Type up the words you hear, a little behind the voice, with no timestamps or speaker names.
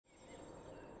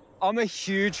I'm a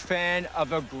huge fan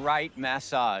of a great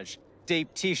massage.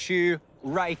 Deep tissue,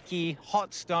 Reiki,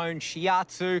 hot stone,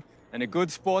 shiatsu, and a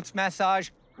good sports massage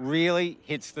really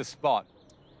hits the spot.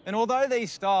 And although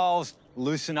these styles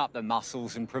loosen up the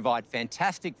muscles and provide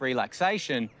fantastic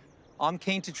relaxation, I'm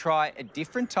keen to try a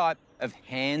different type of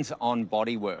hands-on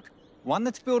bodywork, one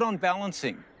that's built on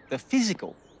balancing the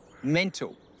physical,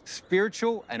 mental,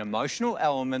 spiritual, and emotional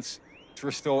elements to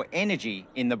restore energy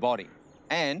in the body.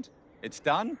 And it's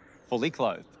done fully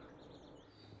clothed.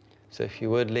 So if you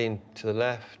would lean to the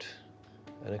left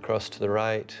and across to the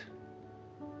right,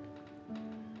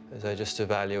 as I just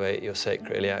evaluate your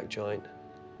sacroiliac joint.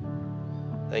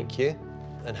 Thank you.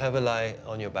 And have a lie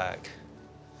on your back.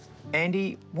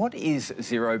 Andy, what is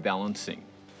zero balancing?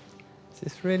 It's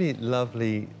this really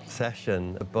lovely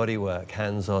session of bodywork,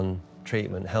 hands-on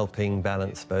treatment, helping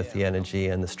balance both the energy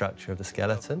and the structure of the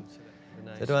skeleton.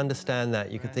 So to understand that,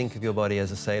 you could think of your body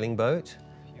as a sailing boat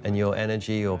and your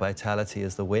energy or vitality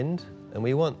as the wind. And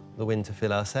we want the wind to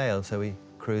fill our sails, so we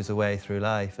cruise away through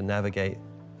life and navigate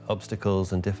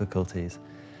obstacles and difficulties.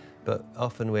 But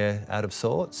often we're out of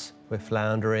sorts, we're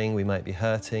floundering, we might be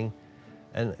hurting.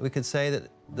 And we could say that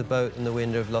the boat and the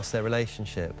wind have lost their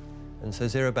relationship. And so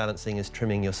zero balancing is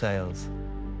trimming your sails.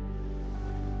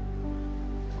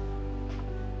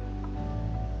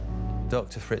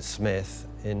 Dr. Fritz Smith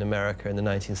in America in the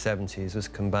 1970s was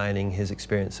combining his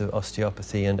experience of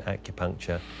osteopathy and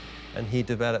acupuncture. And he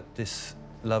developed this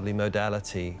lovely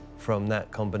modality from that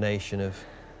combination of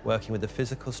working with the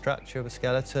physical structure of a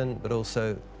skeleton, but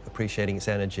also appreciating its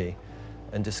energy,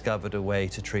 and discovered a way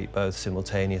to treat both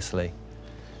simultaneously.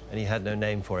 And he had no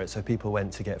name for it, so people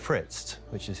went to get Fritz,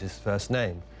 which is his first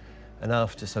name. And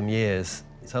after some years,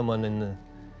 someone in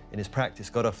his practice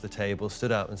got off the table,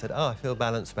 stood up and said, "Oh, I feel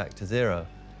balanced back to zero,"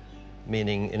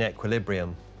 meaning in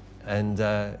equilibrium. And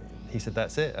he said,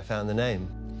 "That's it, I found the name."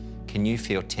 Can you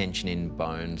feel tension in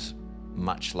bones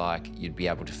much like you'd be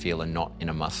able to feel a knot in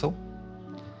a muscle?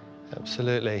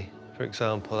 Absolutely. For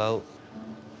example,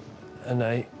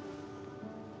 I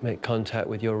make contact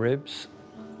with your ribs,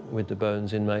 with the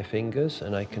bones in my fingers,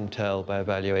 and I can tell by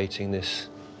evaluating this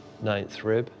 9th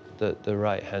rib that the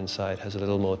right-hand side has a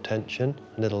little more tension,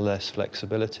 a little less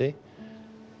flexibility.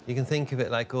 You can think of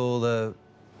it like all the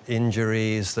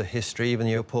injuries, the history, even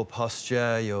your poor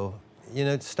posture,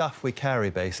 stuff we carry,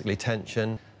 basically,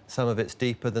 tension. Some of it's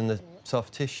deeper than the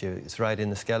soft tissue. It's right in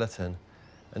the skeleton.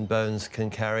 And bones can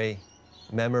carry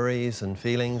memories and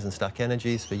feelings and stuck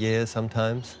energies for years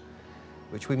sometimes,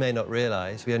 which we may not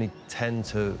realize. We only tend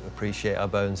to appreciate our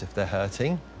bones if they're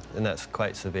hurting, and that's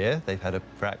quite severe. They've had a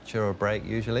fracture or a break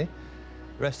usually.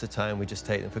 The rest of the time we just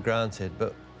take them for granted,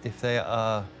 but if they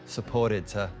are supported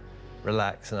to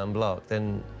relax and unblock,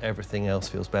 then everything else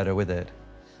feels better with it.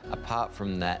 Apart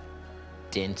from that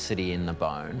density in the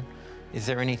bone, is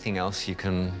there anything else you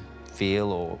can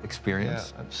feel or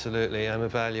experience? Yeah, absolutely. I'm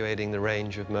evaluating the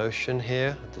range of motion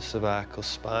here at the cervical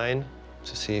spine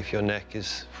to see if your neck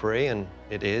is free, and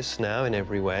it is now in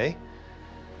every way.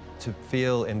 To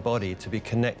feel embodied, to be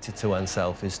connected to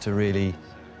oneself, is to really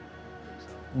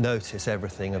notice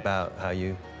everything about how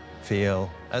you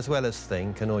feel, as well as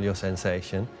think, and all your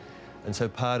sensation. And so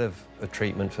part of a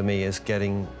treatment for me is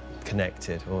getting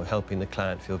connected, or helping the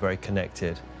client feel very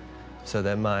connected. So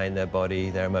their mind, their body,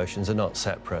 their emotions are not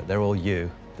separate. They're all you.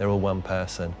 They're all one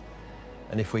person.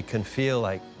 And if we can feel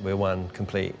like we're one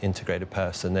complete integrated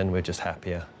person, then we're just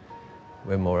happier.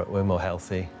 We're more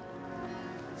healthy.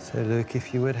 So Luke,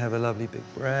 if you would have a lovely big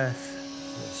breath,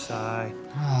 and a sigh.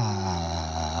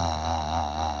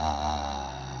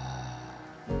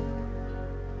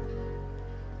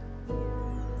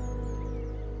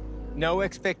 No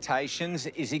expectations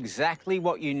is exactly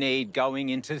what you need going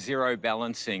into zero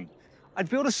balancing. I'd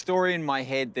built a story in my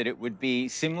head that it would be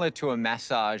similar to a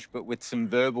massage, but with some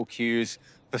verbal cues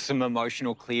for some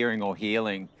emotional clearing or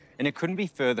healing, and it couldn't be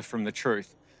further from the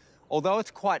truth. Although it's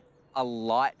quite a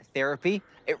light therapy,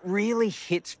 it really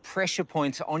hits pressure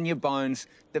points on your bones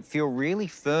that feel really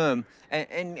firm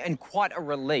and quite a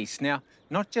release. Now,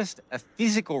 not just a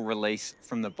physical release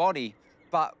from the body,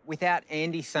 but without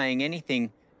Andy saying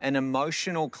anything, an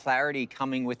emotional clarity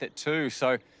coming with it too.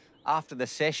 So after the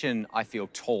session, I feel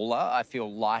taller, I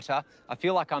feel lighter, I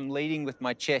feel like I'm leading with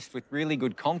my chest with really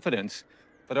good confidence,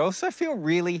 but I also feel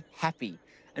really happy.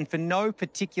 And for no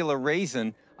particular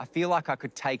reason, I feel like I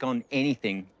could take on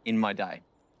anything in my day.